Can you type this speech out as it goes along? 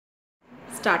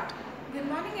Start. Good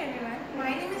morning everyone.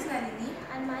 My name is Nalini.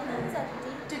 And my name is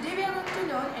Aditi. Today we are going to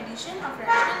learn addition of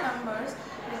rational numbers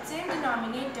with same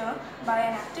denominator by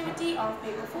an activity of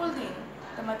paper folding.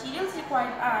 The materials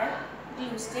required are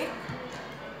glue stick,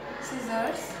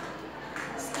 scissors,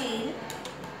 scale,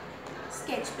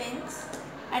 sketch pens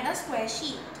and a square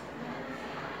sheet.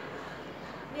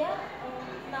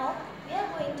 Now we are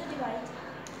going to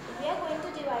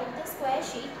divide the square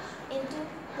sheet into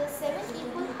the 7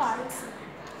 equal parts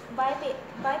by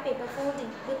paper folding,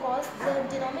 because the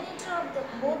denominator of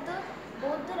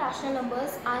both the rational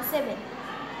numbers are 7.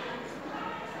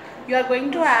 You are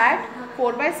going to add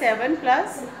 4 by 7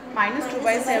 plus minus 2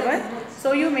 by 7.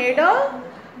 So you made a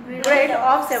grid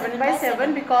of 7 by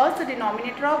 7 because the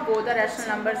denominator of both the rational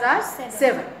numbers are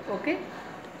 7. Okay.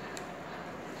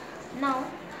 Now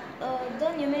the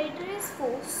numerator is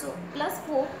 4, so plus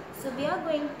 4. So we are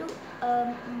going to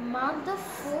mark the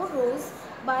 4 rows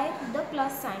by the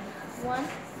plus sign. 1,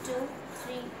 2,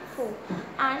 3, 4,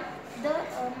 and the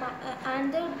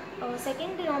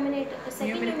second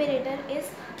numerator is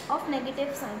of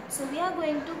negative sign. So we are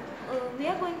going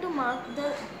to mark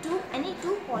the any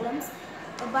two columns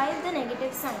by the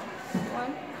negative sign.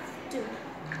 1, 2.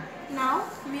 Now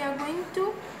we are going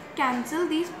to cancel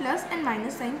these plus and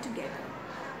minus sign together.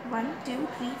 1, 2,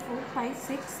 3, 4, 5,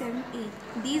 6, 7,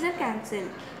 8. These are cancelled.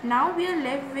 Now we are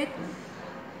left with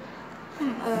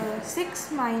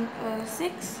 6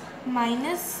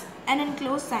 minus and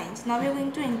enclose signs. Now we are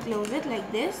going to enclose it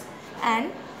like this,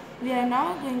 and we are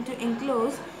now going to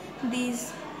enclose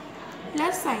these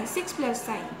plus signs, 6 plus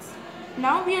signs.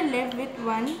 Now we are left with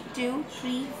 1, 2,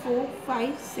 3, 4,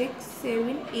 5, 6,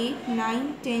 7, 8,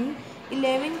 9, 10,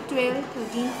 11, 12,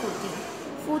 13, 14.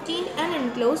 14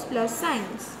 unenclosed plus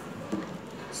signs.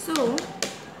 So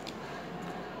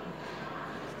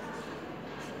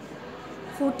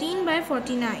 14 by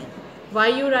 49. Why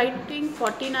you writing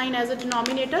 49 as a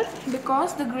denominator?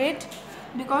 Because the grid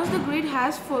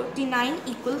has 49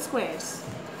 equal squares.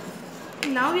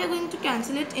 Now we are going to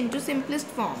cancel it into simplest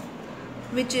form,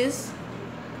 which is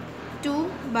 2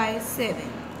 by 7.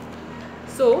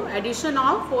 So addition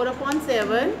of 4 upon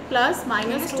 7 plus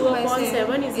minus 2 upon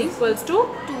 7 is equals to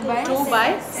 2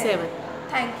 by 7.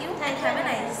 Thank you and have a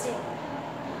nice day.